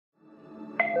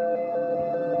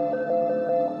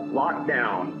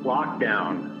Lockdown,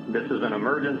 lockdown. This is an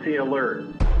emergency alert.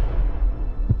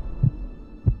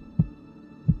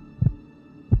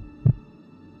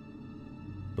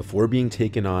 Before being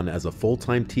taken on as a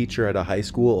full-time teacher at a high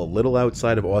school a little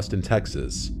outside of Austin,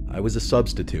 Texas, I was a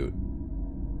substitute.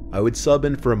 I would sub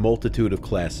in for a multitude of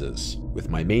classes, with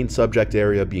my main subject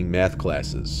area being math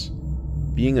classes.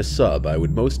 Being a sub, I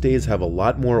would most days have a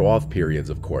lot more off periods,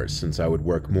 of course, since I would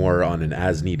work more on an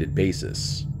as-needed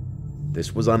basis.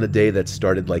 This was on a day that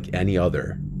started like any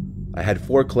other. I had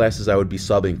 4 classes I would be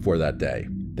subbing for that day.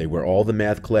 They were all the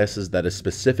math classes that a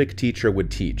specific teacher would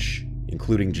teach,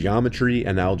 including geometry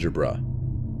and algebra.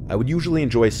 I would usually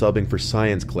enjoy subbing for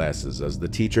science classes, as the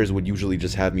teachers would usually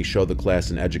just have me show the class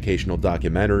an educational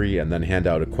documentary and then hand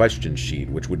out a question sheet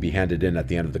which would be handed in at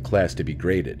the end of the class to be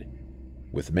graded.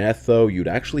 With math though, you'd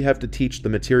actually have to teach the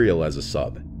material as a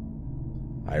sub.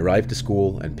 I arrived to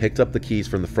school and picked up the keys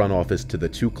from the front office to the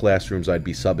 2 classrooms I'd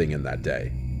be subbing in that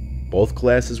day. Both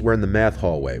classes were in the math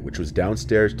hallway, which was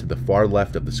downstairs to the far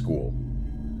left of the school.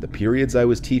 The periods I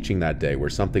was teaching that day were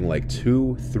something like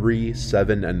 2, 3,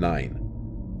 7, and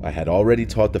 9. I had already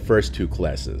taught the first 2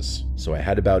 classes, so I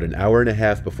had about an hour and a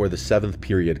half before the 7th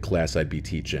period class I'd be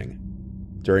teaching.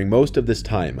 During most of this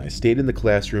time, I stayed in the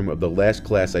classroom of the last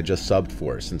class I just subbed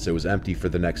for since it was empty for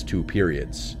the next 2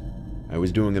 periods. I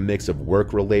was doing a mix of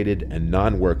work-related and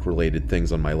non-work-related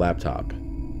things on my laptop.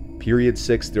 Period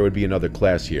 6 there would be another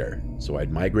class here, so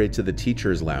I'd migrate to the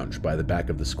teacher's lounge by the back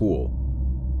of the school.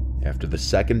 After the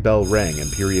second bell rang and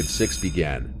period 6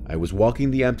 began, I was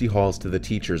walking the empty halls to the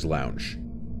teacher's lounge.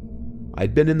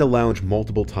 I'd been in the lounge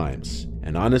multiple times,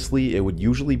 and honestly, it would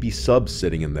usually be subs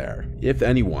sitting in there, if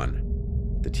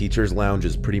anyone. The teacher's lounge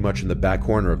is pretty much in the back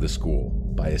corner of the school,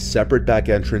 by a separate back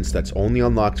entrance that's only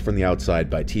unlocked from the outside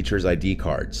by teachers' ID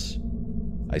cards.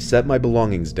 I set my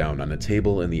belongings down on a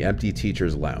table in the empty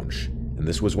teacher's lounge, and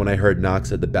this was when I heard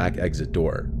knocks at the back exit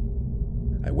door.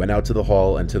 I went out to the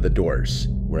hall and to the doors,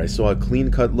 where I saw a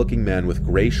clean-cut looking man with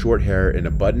gray short hair and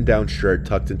a button-down shirt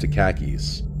tucked into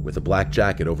khakis, with a black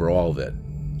jacket over all of it.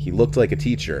 He looked like a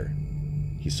teacher.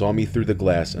 He saw me through the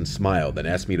glass and smiled and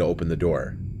asked me to open the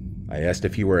door. I asked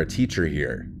if he were a teacher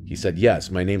here. He said,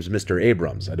 "Yes, my name's Mr.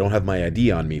 Abrams. I don't have my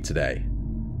ID on me today."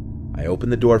 I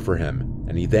opened the door for him,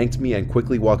 and he thanked me and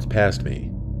quickly walked past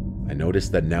me. I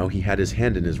noticed that now he had his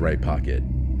hand in his right pocket.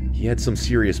 He had some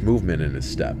serious movement in his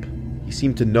step. He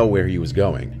seemed to know where he was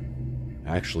going.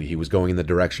 Actually, he was going in the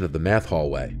direction of the math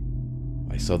hallway.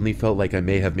 I suddenly felt like I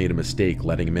may have made a mistake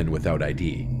letting him in without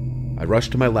ID. I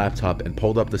rushed to my laptop and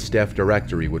pulled up the staff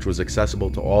directory, which was accessible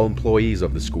to all employees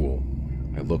of the school.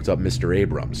 I looked up Mr.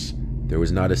 Abrams. There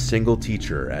was not a single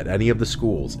teacher at any of the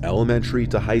schools, elementary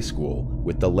to high school,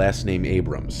 with the last name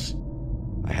Abrams.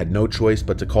 I had no choice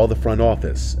but to call the front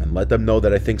office and let them know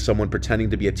that I think someone pretending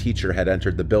to be a teacher had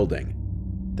entered the building.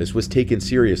 This was taken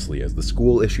seriously as the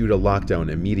school issued a lockdown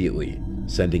immediately,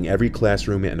 sending every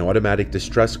classroom an automatic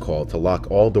distress call to lock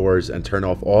all doors and turn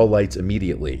off all lights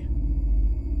immediately.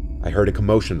 I heard a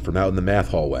commotion from out in the math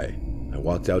hallway. I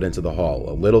walked out into the hall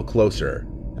a little closer,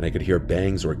 and I could hear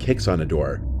bangs or kicks on a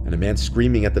door, and a man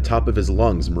screaming at the top of his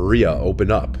lungs, "Maria,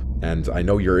 open up, and I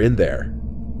know you're in there."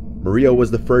 Maria was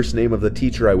the first name of the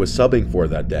teacher I was subbing for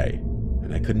that day,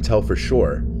 and I couldn't tell for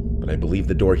sure, but I believe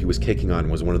the door he was kicking on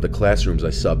was one of the classrooms I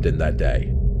subbed in that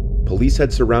day. Police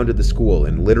had surrounded the school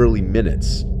in literally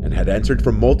minutes, and had entered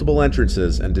from multiple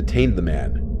entrances and detained the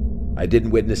man. I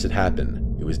didn't witness it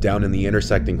happen. It was down in the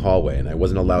intersecting hallway, and I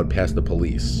wasn't allowed past the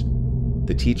police.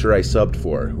 The teacher I subbed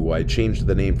for, who I changed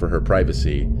the name for her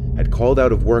privacy, had called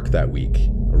out of work that week,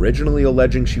 originally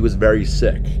alleging she was very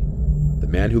sick. The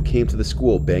man who came to the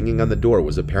school banging on the door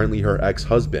was apparently her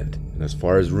ex-husband, and as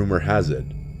far as rumor has it,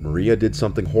 Maria did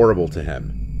something horrible to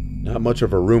him. Not much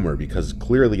of a rumor, because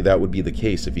clearly that would be the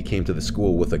case if he came to the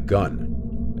school with a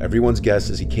gun. Everyone's guess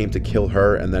is he came to kill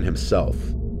her and then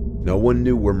himself. No one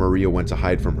knew where Maria went to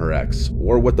hide from her ex,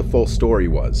 or what the full story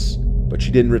was, but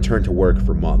she didn't return to work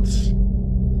for months.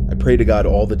 I pray to God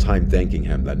all the time thanking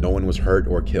him that no one was hurt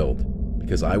or killed,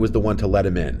 because I was the one to let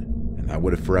him in, and that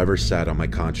would have forever sat on my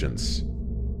conscience.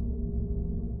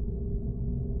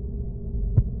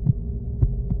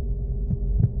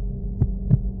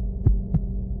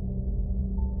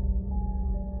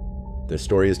 This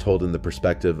story is told in the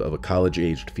perspective of a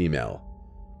college-aged female.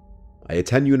 I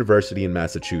attend university in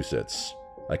Massachusetts.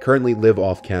 I currently live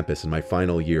off campus in my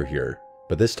final year here,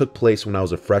 but this took place when I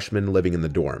was a freshman living in the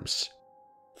dorms.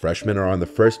 Freshmen are on the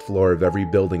first floor of every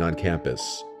building on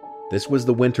campus. This was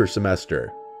the winter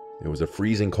semester. It was a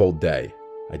freezing cold day.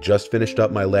 I just finished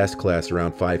up my last class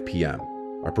around 5 p.m.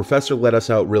 Our professor let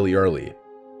us out really early.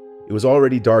 It was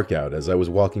already dark out as I was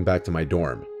walking back to my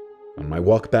dorm. On my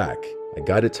walk back, I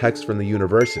got a text from the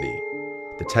university.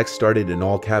 The text started in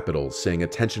all capitals saying,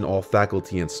 "Attention all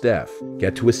faculty and staff,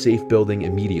 get to a safe building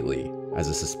immediately," as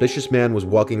a suspicious man was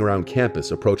walking around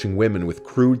campus approaching women with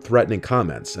crude, threatening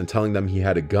comments and telling them he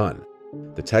had a gun.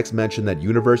 The text mentioned that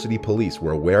university police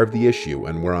were aware of the issue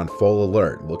and were on full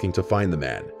alert, looking to find the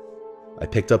man. I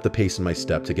picked up the pace in my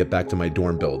step to get back to my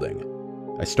dorm building.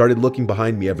 I started looking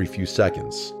behind me every few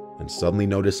seconds, and suddenly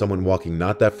noticed someone walking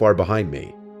not that far behind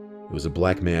me. It was a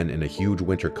black man in a huge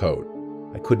winter coat.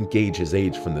 I couldn't gauge his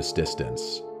age from this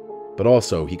distance. But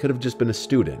also, he could have just been a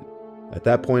student. At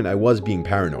that point, I was being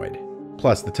paranoid.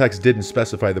 Plus, the text didn't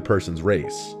specify the person's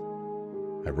race.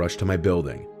 I rushed to my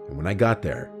building, and when I got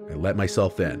there, I let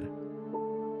myself in.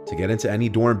 To get into any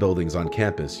dorm buildings on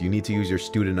campus, you need to use your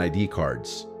student ID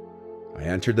cards. I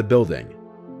entered the building.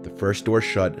 The first door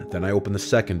shut, then I opened the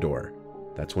second door.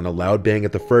 That's when a loud bang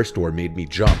at the first door made me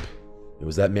jump. It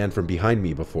was that man from behind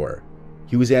me before.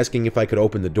 He was asking if I could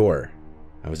open the door.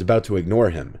 I was about to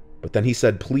ignore him, but then he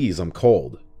said, "Please, I'm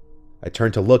cold." I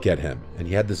turned to look at him, and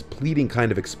he had this pleading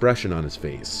kind of expression on his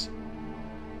face.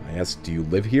 I asked, "Do you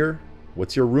live here?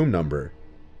 What's your room number?"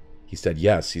 He said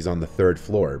yes, he's on the 3rd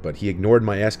floor, but he ignored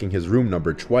my asking his room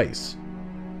number twice.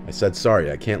 I said,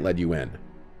 "Sorry, I can't let you in."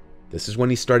 This is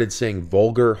when he started saying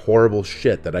vulgar, horrible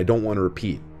shit that I don't want to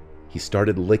repeat. He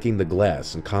started licking the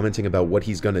glass and commenting about what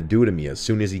he's gonna do to me as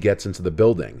soon as he gets into the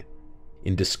building.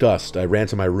 In disgust, I ran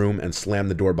to my room and slammed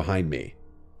the door behind me.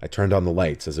 I turned on the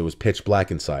lights as it was pitch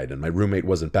black inside and my roommate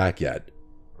wasn't back yet.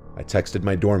 I texted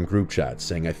my dorm group chat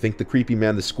saying I think the creepy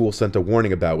man the school sent a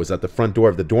warning about was at the front door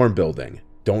of the dorm building.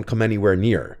 Don't come anywhere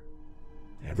near.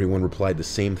 Everyone replied the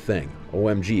same thing.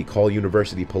 OMG, call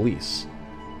university police.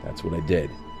 That's what I did.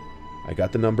 I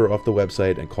got the number off the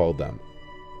website and called them.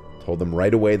 Told them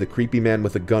right away the creepy man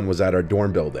with a gun was at our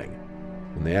dorm building.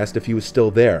 When they asked if he was still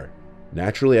there,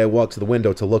 naturally I walked to the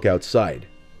window to look outside.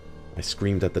 I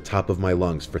screamed at the top of my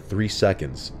lungs for 3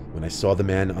 seconds when I saw the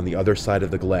man on the other side of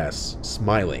the glass,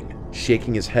 smiling,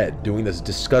 shaking his head, doing this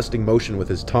disgusting motion with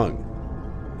his tongue.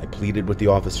 I pleaded with the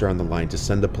officer on the line to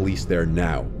send the police there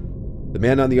now. The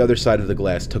man on the other side of the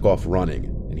glass took off running,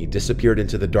 and he disappeared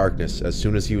into the darkness as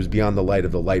soon as he was beyond the light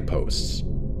of the light posts.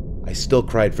 I still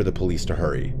cried for the police to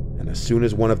hurry, and as soon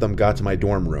as one of them got to my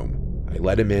dorm room, I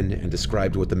let him in and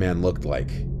described what the man looked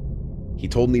like. He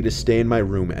told me to stay in my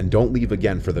room and don't leave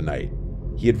again for the night.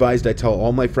 He advised I tell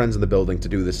all my friends in the building to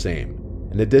do the same.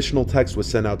 An additional text was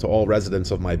sent out to all residents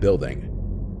of my building.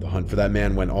 The hunt for that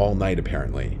man went all night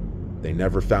apparently. They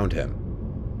never found him.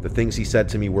 The things he said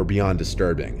to me were beyond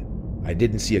disturbing. I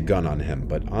didn't see a gun on him,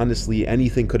 but honestly,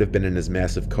 anything could have been in his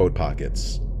massive coat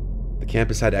pockets. The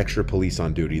campus had extra police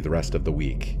on duty the rest of the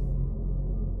week.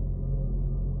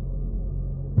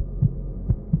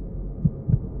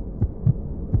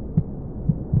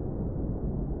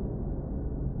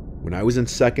 When I was in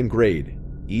 2nd grade,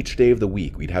 each day of the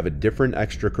week we'd have a different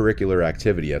extracurricular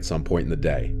activity at some point in the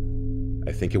day.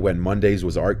 I think it went Mondays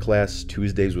was art class,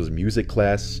 Tuesdays was music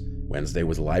class, Wednesday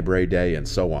was library day, and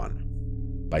so on.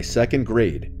 By 2nd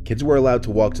grade, kids were allowed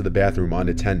to walk to the bathroom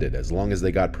unattended as long as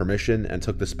they got permission and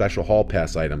took the special hall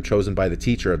pass item chosen by the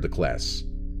teacher of the class.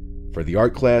 For the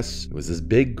art class, it was this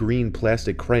big green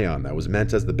plastic crayon that was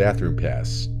meant as the bathroom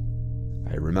pass.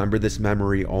 I remember this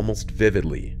memory almost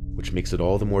vividly, which makes it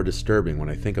all the more disturbing when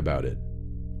I think about it.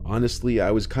 Honestly,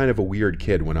 I was kind of a weird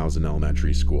kid when I was in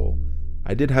elementary school.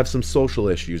 I did have some social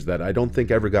issues that I don't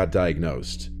think ever got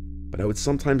diagnosed, but I would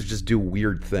sometimes just do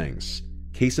weird things.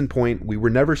 Case in point, we were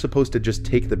never supposed to just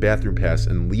take the bathroom pass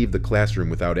and leave the classroom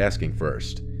without asking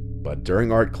first. But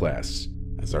during art class,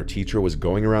 as our teacher was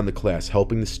going around the class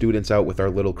helping the students out with our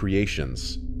little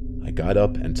creations, I got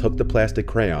up and took the plastic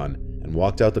crayon and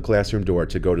walked out the classroom door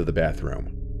to go to the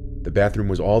bathroom. The bathroom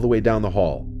was all the way down the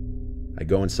hall. I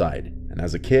go inside, and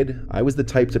as a kid, I was the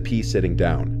type to pee sitting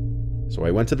down. So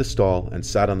I went to the stall and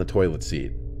sat on the toilet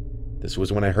seat. This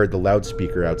was when I heard the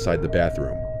loudspeaker outside the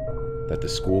bathroom, that the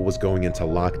school was going into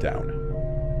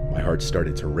lockdown. My heart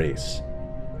started to race.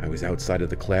 I was outside of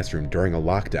the classroom during a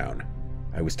lockdown.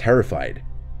 I was terrified.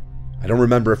 I don't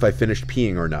remember if I finished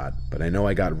peeing or not, but I know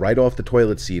I got right off the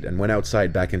toilet seat and went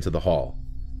outside back into the hall.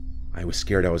 I was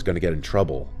scared I was going to get in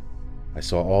trouble. I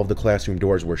saw all of the classroom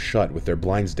doors were shut with their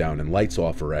blinds down and lights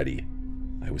off already.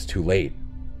 I was too late.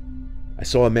 I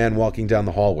saw a man walking down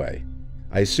the hallway.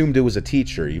 I assumed it was a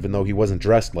teacher, even though he wasn't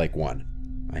dressed like one.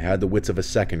 I had the wits of a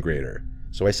 2nd grader,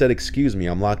 so I said, "Excuse me,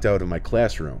 I'm locked out of my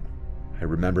classroom." I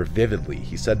remember vividly,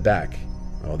 he said back,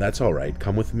 "Oh, that's alright,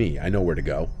 come with me, I know where to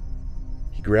go."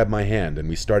 He grabbed my hand and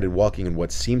we started walking in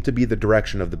what seemed to be the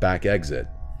direction of the back exit.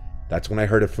 That's when I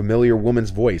heard a familiar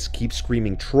woman's voice keep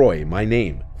screaming Troy, my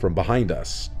name, from behind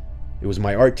us. It was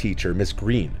my art teacher, Miss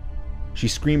Green. She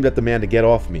screamed at the man to get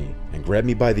off me and grabbed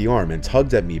me by the arm and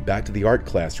tugged at me back to the art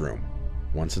classroom.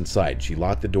 Once inside, she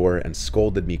locked the door and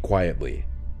scolded me quietly.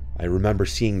 I remember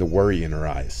seeing the worry in her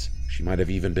eyes. She might have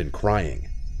even been crying.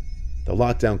 The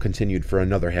lockdown continued for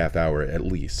another half hour at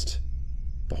least.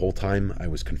 The whole time I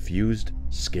was confused,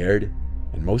 scared,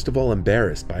 and most of all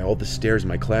embarrassed by all the stares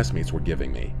my classmates were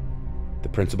giving me. The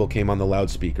principal came on the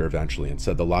loudspeaker eventually and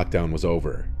said the lockdown was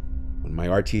over. When my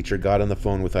art teacher got on the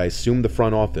phone with, I assumed, the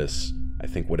front office, I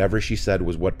think whatever she said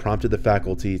was what prompted the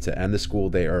faculty to end the school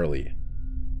day early.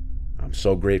 I'm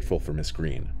so grateful for Miss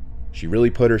Green. She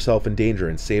really put herself in danger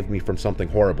and saved me from something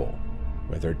horrible,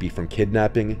 whether it be from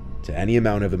kidnapping to any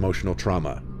amount of emotional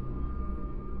trauma.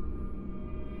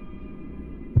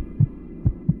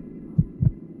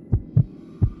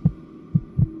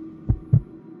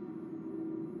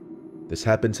 This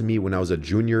happened to me when I was a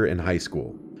junior in high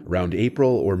school, around April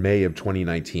or May of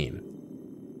 2019.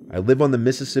 I live on the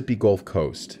Mississippi Gulf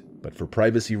Coast, but for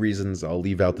privacy reasons, I'll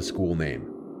leave out the school name.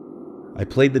 I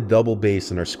played the double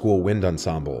bass in our school wind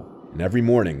ensemble, and every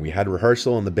morning we had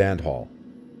rehearsal in the band hall.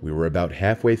 We were about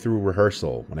halfway through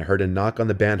rehearsal when I heard a knock on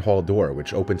the band hall door,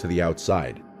 which opened to the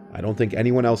outside. I don't think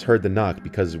anyone else heard the knock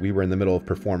because we were in the middle of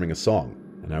performing a song,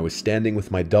 and I was standing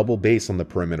with my double bass on the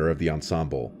perimeter of the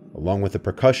ensemble, along with the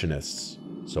percussionists,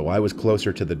 so I was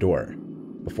closer to the door.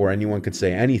 Before anyone could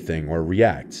say anything or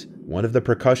react, one of the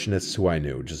percussionists who I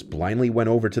knew just blindly went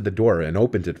over to the door and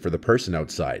opened it for the person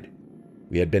outside.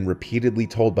 We had been repeatedly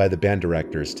told by the band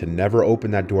directors to never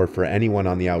open that door for anyone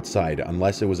on the outside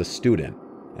unless it was a student,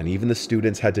 and even the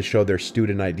students had to show their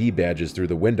student ID badges through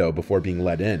the window before being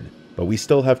let in. But we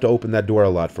still have to open that door a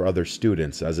lot for other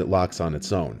students as it locks on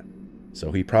its own.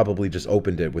 So he probably just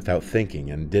opened it without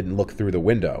thinking and didn't look through the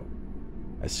window.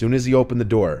 As soon as he opened the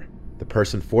door, the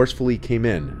person forcefully came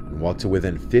in and walked to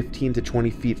within 15 to 20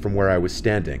 feet from where I was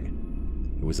standing.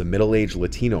 It was a middle-aged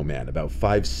Latino man, about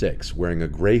 5'6", wearing a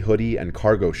gray hoodie and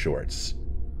cargo shorts.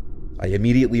 I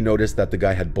immediately noticed that the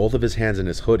guy had both of his hands in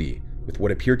his hoodie with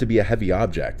what appeared to be a heavy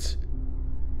object.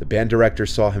 The band director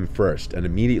saw him first and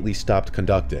immediately stopped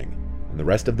conducting, and the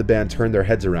rest of the band turned their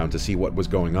heads around to see what was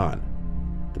going on.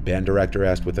 The band director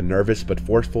asked with a nervous but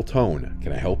forceful tone,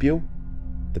 "Can I help you?"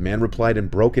 The man replied in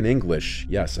broken English,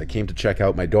 "Yes, I came to check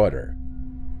out my daughter."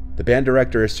 The band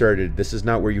director asserted, "This is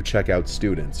not where you check out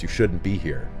students, you shouldn't be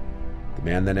here." The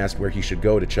man then asked where he should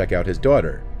go to check out his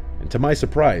daughter, and to my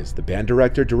surprise, the band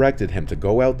director directed him to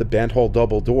go out the band hall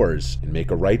double doors and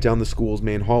make a right down the school's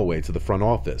main hallway to the front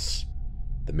office.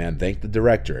 The man thanked the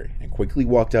director and quickly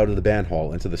walked out of the band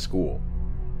hall into the school.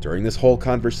 During this whole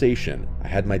conversation, I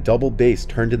had my double bass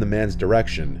turned in the man's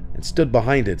direction and stood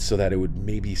behind it so that it would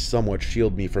maybe somewhat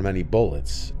shield me from any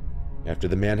bullets. After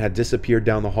the man had disappeared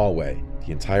down the hallway,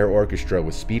 the entire orchestra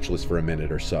was speechless for a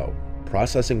minute or so,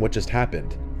 processing what just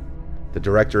happened. The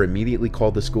director immediately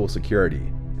called the school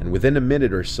security, and within a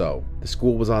minute or so, the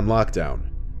school was on lockdown.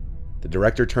 The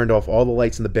director turned off all the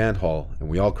lights in the band hall, and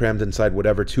we all crammed inside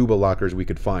whatever tuba lockers we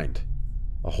could find.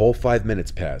 A whole 5 minutes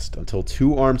passed until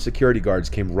 2 armed security guards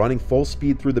came running full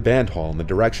speed through the band hall in the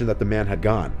direction that the man had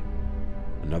gone.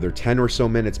 Another 10 or so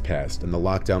minutes passed and the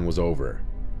lockdown was over.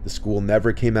 The school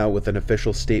never came out with an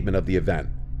official statement of the event,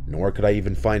 nor could I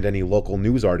even find any local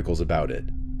news articles about it.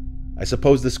 I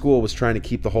suppose the school was trying to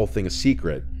keep the whole thing a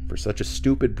secret, for such a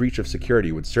stupid breach of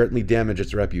security would certainly damage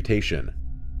its reputation.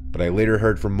 But I later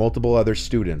heard from multiple other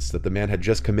students that the man had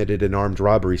just committed an armed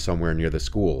robbery somewhere near the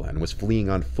school and was fleeing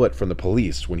on foot from the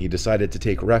police when he decided to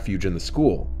take refuge in the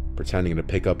school, pretending to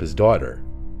pick up his daughter.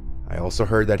 I also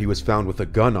heard that he was found with a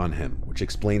gun on him, which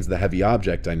explains the heavy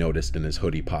object I noticed in his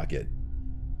hoodie pocket.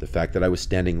 The fact that I was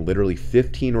standing literally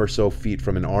 15 or so feet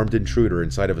from an armed intruder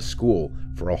inside of a school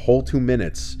for a whole 2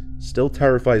 minutes still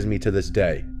terrifies me to this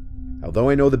day.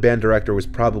 Although I know the band director was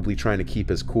probably trying to keep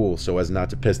his cool so as not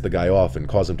to piss the guy off and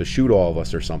cause him to shoot all of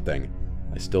us or something,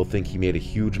 I still think he made a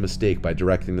huge mistake by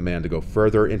directing the man to go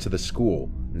further into the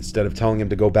school instead of telling him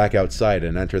to go back outside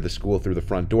and enter the school through the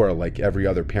front door like every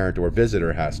other parent or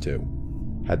visitor has to.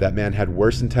 Had that man had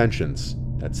worse intentions,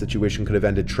 that situation could have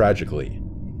ended tragically.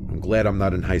 I'm glad I'm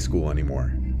not in high school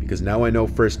anymore, because now I know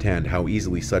firsthand how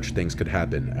easily such things could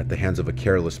happen at the hands of a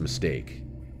careless mistake.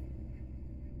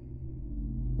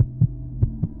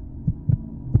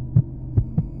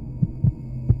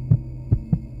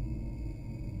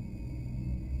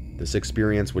 This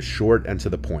experience was short and to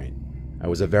the point. I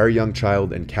was a very young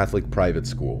child in Catholic private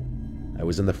school. I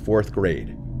was in the 4th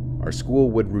grade. Our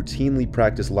school would routinely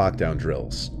practice lockdown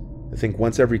drills. I think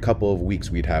once every couple of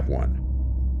weeks we'd have one.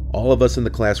 All of us in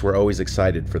the class were always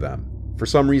excited for them. For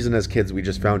some reason as kids we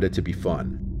just found it to be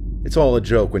fun. It's all a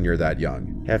joke when you're that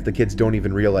young. Half the kids don't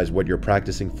even realize what you're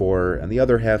practicing for, and the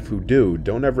other half who do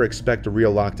don't ever expect a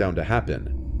real lockdown to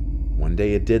happen. One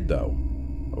day it did, though.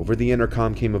 Over the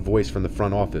intercom came a voice from the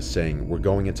front office saying, "We're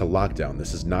going into lockdown,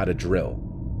 this is not a drill."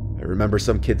 I remember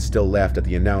some kids still laughed at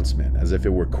the announcement, as if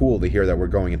it were cool to hear that we're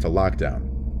going into lockdown.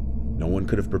 No one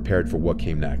could have prepared for what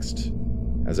came next.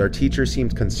 As our teacher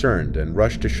seemed concerned and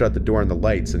rushed to shut the door and the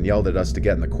lights and yelled at us to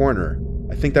get in the corner,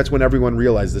 I think that's when everyone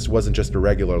realized this wasn't just a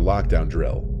regular lockdown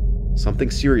drill. Something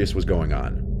serious was going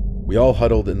on. We all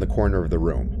huddled in the corner of the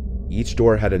room. Each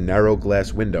door had a narrow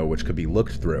glass window which could be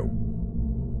looked through.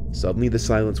 Suddenly the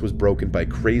silence was broken by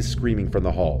crazed screaming from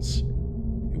the halls.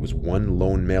 It was one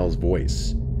lone male's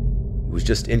voice. It was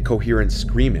just incoherent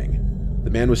screaming. The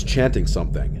man was chanting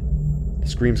something. The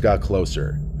screams got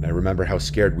closer, and I remember how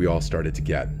scared we all started to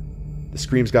get. The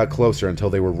screams got closer until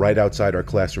they were right outside our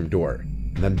classroom door,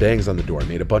 and then bangs on the door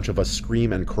made a bunch of us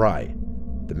scream and cry.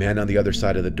 The man on the other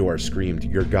side of the door screamed,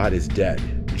 "Your God is dead.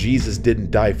 Jesus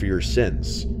didn't die for your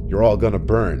sins. You're all gonna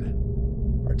burn."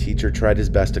 Our teacher tried his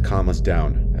best to calm us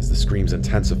down as the screams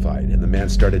intensified, and the man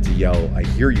started to yell, "I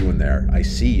hear you in there. I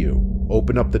see you.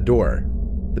 Open up the door."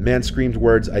 The man screamed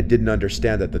words I didn't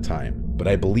understand at the time, but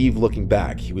I believe looking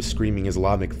back, he was screaming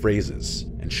Islamic phrases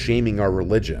and shaming our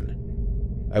religion.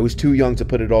 I was too young to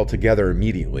put it all together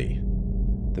immediately.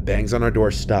 The bangs on our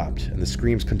door stopped, and the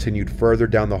screams continued further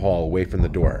down the hall away from the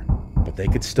door, but they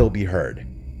could still be heard.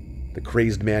 The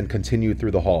crazed man continued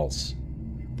through the halls.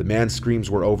 The man's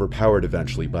screams were overpowered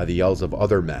eventually by the yells of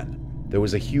other men. There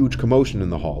was a huge commotion in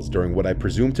the halls during what I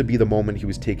presume to be the moment he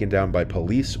was taken down by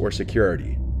police or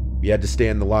security. We had to stay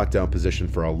in the lockdown position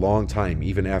for a long time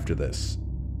even after this.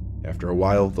 After a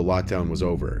while, the lockdown was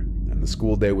over, and the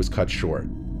school day was cut short.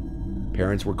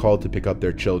 Parents were called to pick up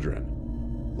their children.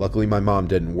 Luckily, my mom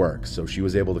didn't work, so she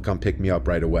was able to come pick me up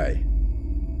right away.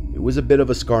 It was a bit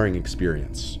of a scarring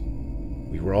experience.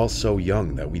 We were all so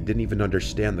young that we didn't even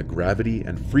understand the gravity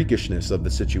and freakishness of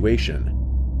the situation.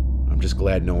 I'm just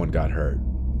glad no one got hurt.